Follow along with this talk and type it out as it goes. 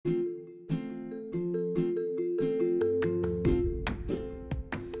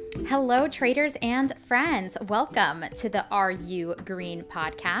Hello, traders and friends. Welcome to the Are You Green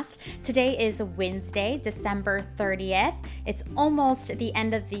podcast. Today is Wednesday, December 30th. It's almost the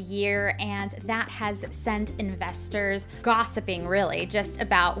end of the year, and that has sent investors gossiping, really, just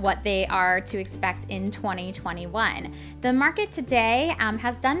about what they are to expect in 2021. The market today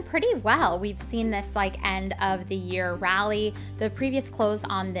has done pretty well. We've seen this end of the year rally. The previous close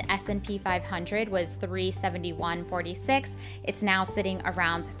on the S&P 500 was 371.46. It's now sitting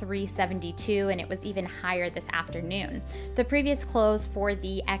around 372, and it was even higher this afternoon. The previous close for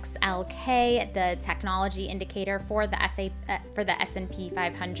the XLK, the technology indicator for the S&P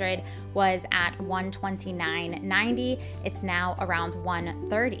 500, was at 129.90. It's now around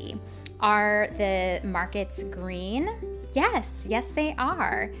 130. Are the markets green? Yes, they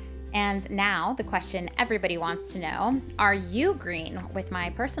are. And now the question everybody wants to know, are you green with my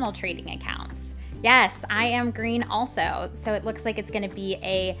personal trading accounts? Yes, I am green also. So it looks like it's going to be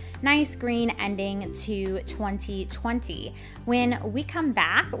a nice green ending to 2020. When we come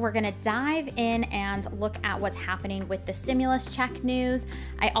back, we're going to dive in and look at what's happening with the stimulus check news.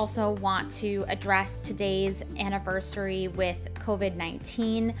 I also want to address today's anniversary with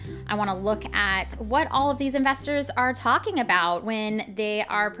COVID-19. I want to look at what all of these investors are talking about when they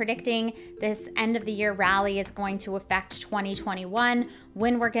are predicting this end of the year rally is going to affect 2021,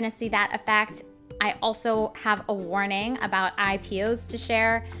 when we're going to see that effect. I also have a warning about IPOs to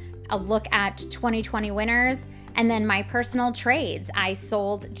share, a look at 2020 winners, and then my personal trades. I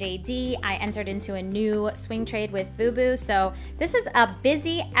sold JD. I entered into a new swing trade with Fubu. So this is a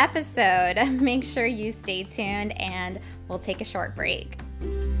busy episode. Make sure you stay tuned, and we'll take a short break.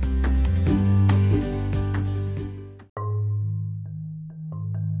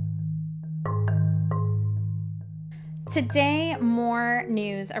 Today, more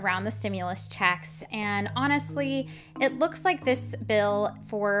news around the stimulus checks, and honestly, it looks like this bill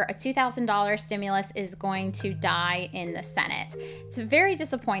for a $2,000 stimulus is going to die in the Senate. It's very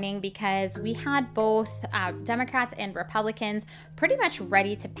disappointing because we had both Democrats and Republicans pretty much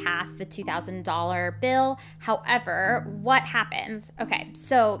ready to pass the $2,000 bill. However, what happens? Okay,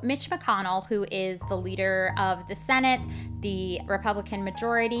 so Mitch McConnell, who is the leader of the Senate, the Republican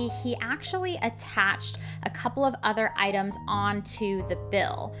majority, he actually attached a couple of other items onto the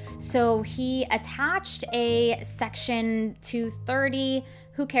bill. So he attached a section 230.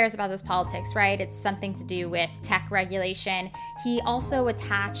 Who cares about this politics, right? It's something to do with tech regulation. He also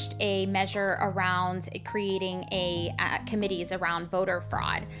attached a measure around creating committees around voter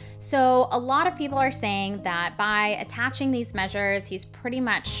fraud. So a lot of people are saying that by attaching these measures, he's pretty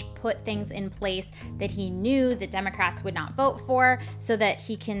much put things in place that he knew the Democrats would not vote for so that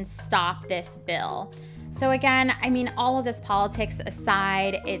he can stop this bill. So again, all of this politics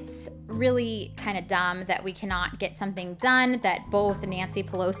aside, it's really kind of dumb that we cannot get something done that both Nancy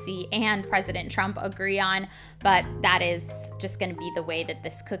Pelosi and President Trump agree on, but that is just going to be the way that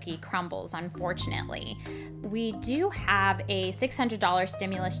this cookie crumbles, unfortunately. We do have a $600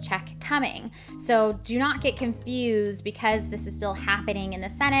 stimulus check coming, so do not get confused because this is still happening in the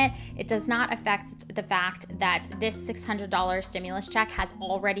Senate. It does not affect the fact that this $600 stimulus check has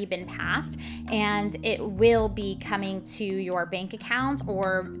already been passed, and it will be coming to your bank account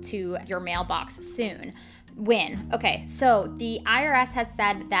or to your mailbox soon. When? Okay, so the IRS has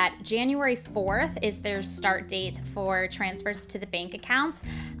said that January 4th is their start date for transfers to the bank accounts.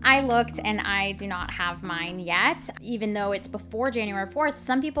 I looked and I do not have mine yet. Even though it's before January 4th,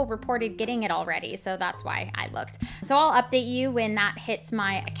 some people reported getting it already, so that's why I looked. So I'll update you when that hits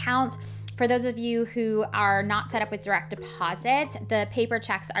my account. For those of you who are not set up with direct deposit, the paper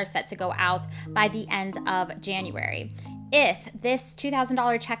checks are set to go out by the end of January. If this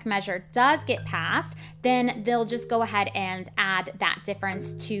 $2,000 check measure does get passed, then they'll just go ahead and add that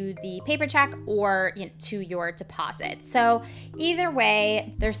difference to the paper check or to your deposit. So either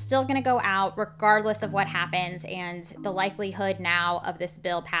way, they're still going to go out regardless of what happens, and the likelihood now of this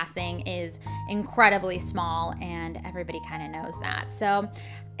bill passing is incredibly small, and everybody kind of knows that. So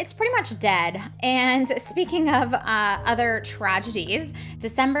it's pretty much dead. And speaking of other tragedies,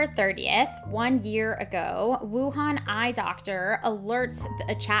 December 30th, 1 year ago, Wuhan eye doctor alerts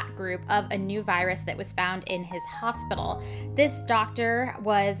a chat group of a new virus that was found in his hospital. This doctor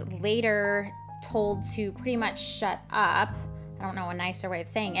was later told to pretty much shut up. I don't know a nicer way of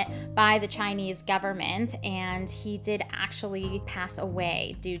saying it, by the Chinese government, and he did actually pass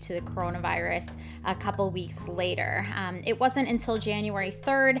away due to the coronavirus a couple weeks later. It wasn't until January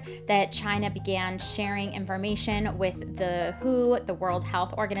 3rd that China began sharing information with the WHO, the World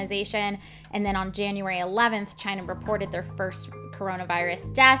Health Organization, and then on January 11th, China reported their first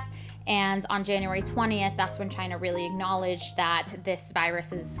coronavirus death, And on January 20th, that's when China really acknowledged that this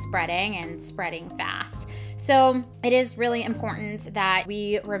virus is spreading and spreading fast. So it is really important that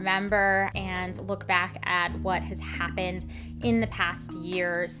we remember and look back at what has happened in the past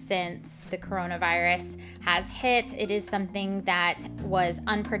year since the coronavirus has hit. It is something that was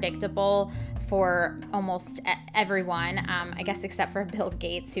unpredictable for almost everyone, I guess except for Bill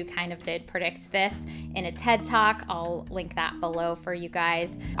Gates, who kind of did predict this in a TED Talk. I'll link that below for you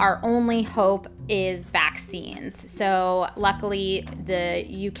guys. Our only hope is vaccines. So luckily, the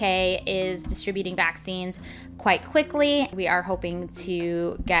UK is distributing vaccines quite quickly. We are hoping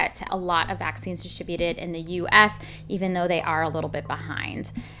to get a lot of vaccines distributed in the US, even though they are a little bit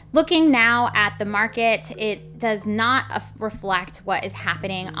behind. Looking now at the market, it does not reflect what is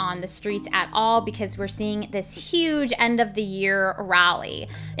happening on the streets at all, because we're seeing this huge end of the year rally.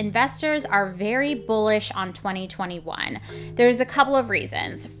 Investors are very bullish on 2021. There's a couple of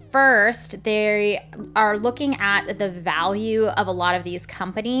reasons. First, they are looking at the value of a lot of these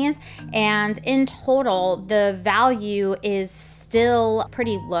companies, and in total, the value is still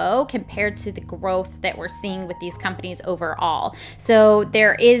pretty low compared to the growth that we're seeing with these companies overall. So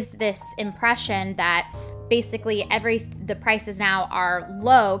there is this impression that basically the prices now are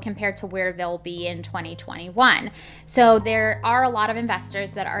low compared to where they'll be in 2021. So there are a lot of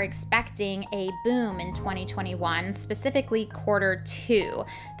investors that are expecting a boom in 2021, specifically Q2.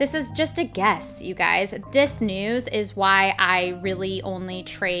 This is just a guess, you guys. This news is why I really only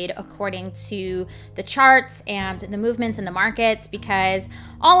trade according to the charts and the movements in the markets, because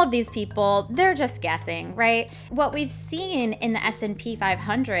all of these people, they're just guessing, right? What we've seen in the S&P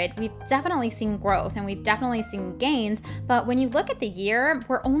 500, we've definitely seen growth and we've definitely seen gains, but when you look at the year,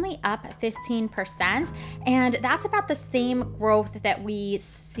 we're only up 15%, and that's about the same growth that we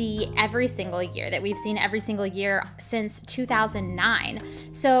see every single year, that we've seen every single year since 2009.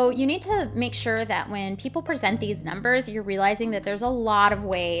 So you need to make sure that when people present these numbers, you're realizing that there's a lot of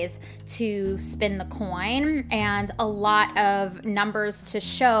ways to spin the coin and a lot of numbers to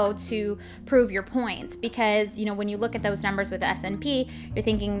show to prove your points, because when you look at those numbers with the S&P, you're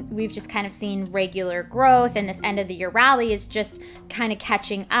thinking we've just kind of seen regular growth, and this end of the year rally is just kind of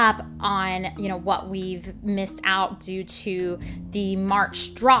catching up on what we've missed out due to the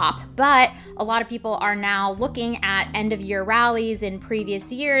March drop. But a lot of people are now looking at end of year rallies in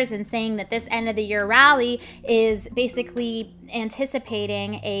previous years and saying that this end of the year rally is basically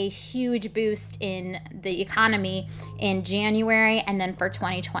anticipating a huge boost in the economy in January, and then for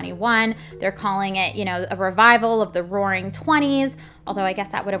 2021 they're calling it a revival of the roaring 20s, although I guess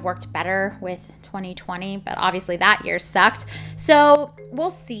that would have worked better with 2020, but obviously that year sucked. So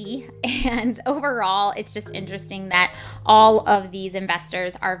we'll see. And overall, it's just interesting that all of these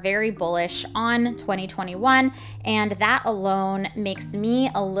investors are very bullish on 2021, and that alone makes me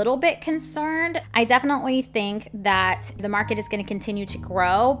a little bit concerned. I definitely think that the market is going to continue to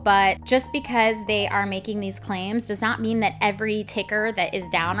grow, but just because they are making these claims does not mean that every ticker that is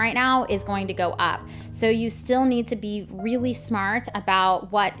down right now is going to go up. So you still need to be really smart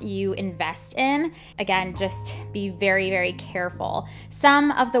about what you invest in. Again, just be very, very careful.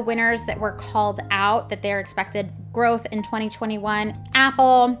 Some of the winners that were called out that their expected growth in 2021,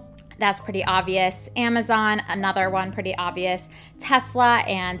 Apple, that's pretty obvious. Amazon, another one pretty obvious. Tesla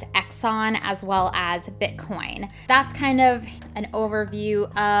and Exxon, as well as Bitcoin. That's kind of an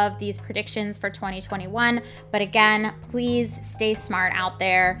overview of these predictions for 2021. But again, please stay smart out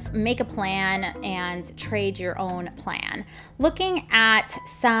there, make a plan, and trade your own plan. Looking at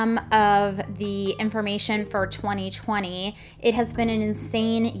some of the information for 2020, it has been an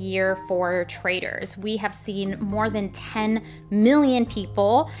insane year for traders. We have seen more than 10 million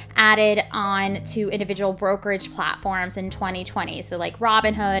people added on to individual brokerage platforms in 2020. So like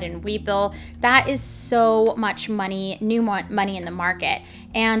Robinhood and Webull, that is so much money, new money in the market.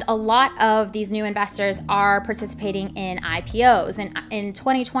 And a lot of these new investors are participating in IPOs. And in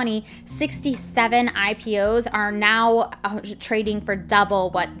 2020, 67 IPOs are now trading for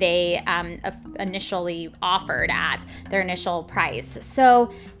double what they initially offered at their initial price.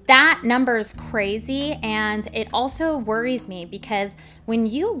 So that number is crazy, and it also worries me because when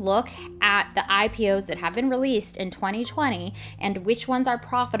you look at the IPOs that have been released in 2020 and which ones are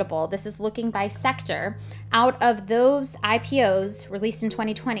profitable, this is looking by sector. Out of those IPOs released in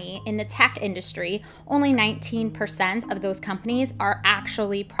 2020 in the tech industry, only 19% of those companies are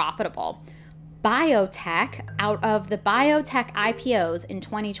actually profitable. Biotech, out of the biotech IPOs in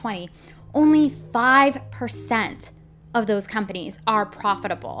 2020, only 5% of those companies are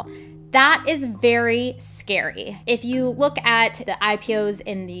profitable. That is very scary. If you look at the IPOs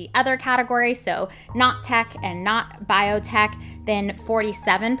in the other category, so not tech and not biotech, then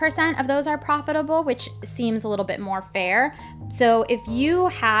 47% of those are profitable, which seems a little bit more fair. So if you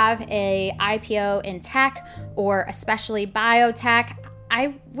have a IPO in tech or especially biotech,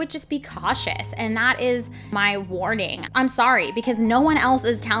 I would just be cautious. And that is my warning. I'm sorry, because no one else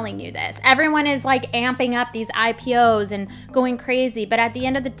is telling you this. Everyone is like amping up these IPOs and going crazy. But at the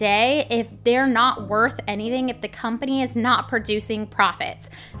end of the day, if they're not worth anything, if the company is not producing profits.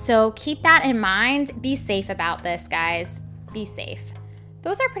 So keep that in mind. Be safe about this, guys. Be safe.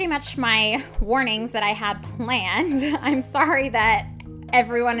 Those are pretty much my warnings that I had planned. I'm sorry that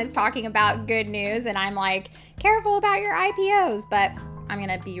everyone is talking about good news and I'm like, careful about your IPOs, but I'm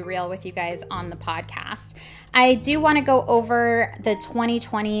going to be real with you guys on the podcast. I do want to go over the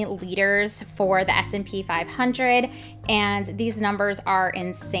 2020 leaders for the S&P 500, and these numbers are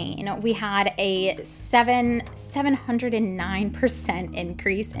insane. We had a 709%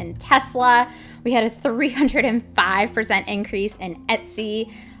 increase in Tesla. We had a 305% increase in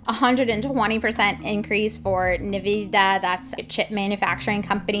Etsy. 120% increase for Nvidia, that's a chip manufacturing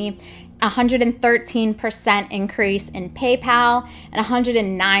company, 113% increase in PayPal, and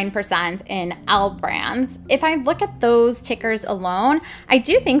 109% in L Brands. If I look at those tickers alone, I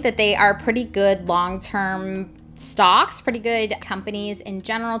do think that they are pretty good long-term stocks, pretty good companies in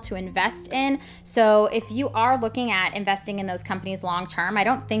general to invest in. So if you are looking at investing in those companies long term, I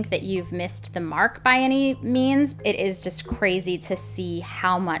don't think that you've missed the mark by any means. It is just crazy to see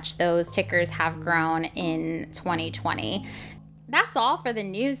how much those tickers have grown in 2020. That's all for the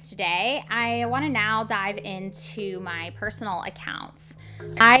news today. I want to now dive into my personal accounts.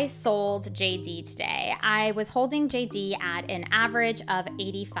 I sold JD today. I was holding JD at an average of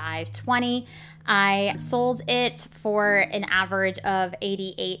 85.20. I sold it for an average of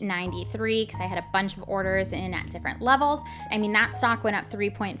 88.93 because I had a bunch of orders in at different levels. I mean, that stock went up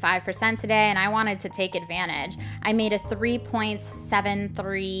 3.5% today and I wanted to take advantage. I made a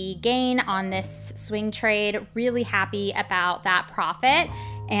 3.73 gain on this swing trade. Really happy about that profit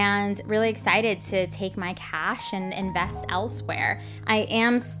and really excited to take my cash and invest elsewhere. I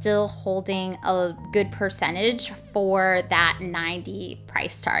am still holding a good percentage for that 90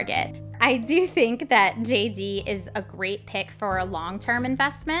 price target. I do think that JD is a great pick for a long-term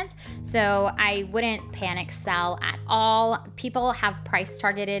investment, so I wouldn't panic sell at all. People have price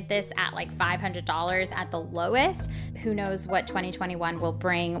targeted this at like $500 at the lowest. Who knows what 2021 will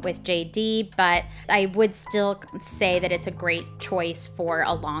bring with JD, but I would still say that it's a great choice for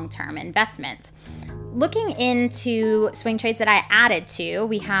a long-term investment. Looking into swing trades that I added to,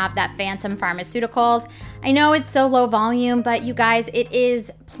 we have that Phantom Pharmaceuticals. I know it's so low volume, but you guys, it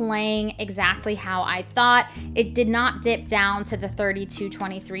is playing exactly how I thought. It did not dip down to the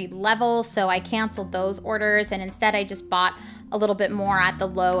 32.23 level, so I canceled those orders and instead I just bought a little bit more at the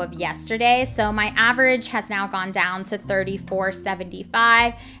low of yesterday. So my average has now gone down to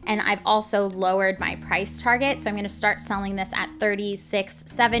 34.75 and I've also lowered my price target. So I'm going to start selling this at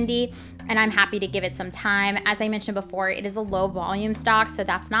 36.70 and I'm happy to give it some time. As I mentioned before, it is a low volume stock, so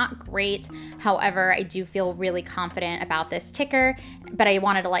that's not great. However, I do feel really confident about this ticker, but I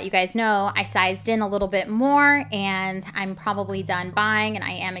wanted to let you guys know I sized in a little bit more and I'm probably done buying and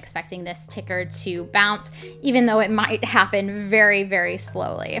I am expecting this ticker to bounce, even though it might happen very, very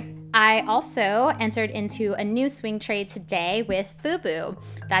slowly. I also entered into a new swing trade today with Fubo.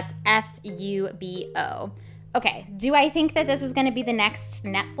 That's F-U-B-O. Okay, do I think that this is going to be the next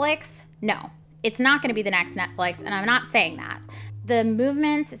Netflix? No, it's not going to be the next Netflix, and I'm not saying that. The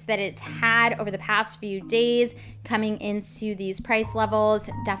movements that it's had over the past few days coming into these price levels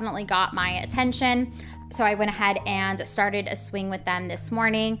definitely got my attention. So I went ahead and started a swing with them this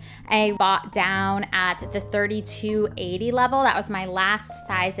morning. I bought down at the 32.80 level. That was my last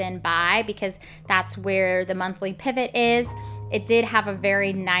size in buy because that's where the monthly pivot is. It did have a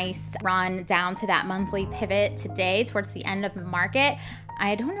very nice run down to that monthly pivot today towards the end of the market.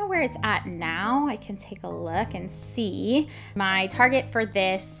 I don't know where it's at now. I can take a look and see. My target for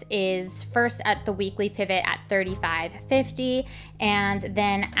this is first at the weekly pivot at 35.50 and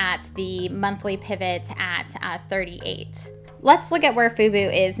then at the monthly pivot at 38. Let's look at where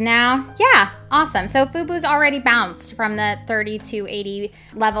Fubo is now. Yeah, awesome. So Fubo's already bounced from the 32.80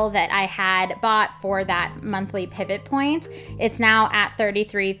 level that I had bought for that monthly pivot point. It's now at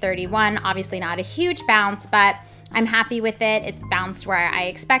 33.31. Obviously not a huge bounce, but I'm happy with it. It's bounced where I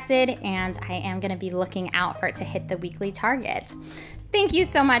expected, and I am gonna be looking out for it to hit the weekly target. Thank you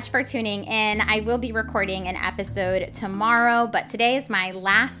so much for tuning in. I will be recording an episode tomorrow, but today is my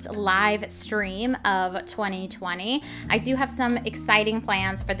last live stream of 2020. I do have some exciting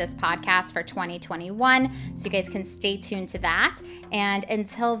plans for this podcast for 2021, so you guys can stay tuned to that. And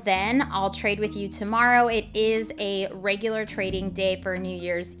until then, I'll trade with you tomorrow. It is a regular trading day for New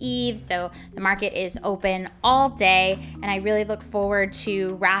Year's Eve, so the market is open all day, and I really look forward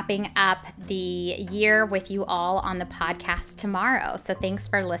to wrapping up the year with you all on the podcast tomorrow. So thanks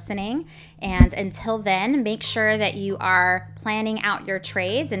for listening. And until then, make sure that you are planning out your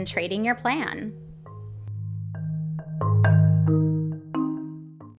trades and trading your plan.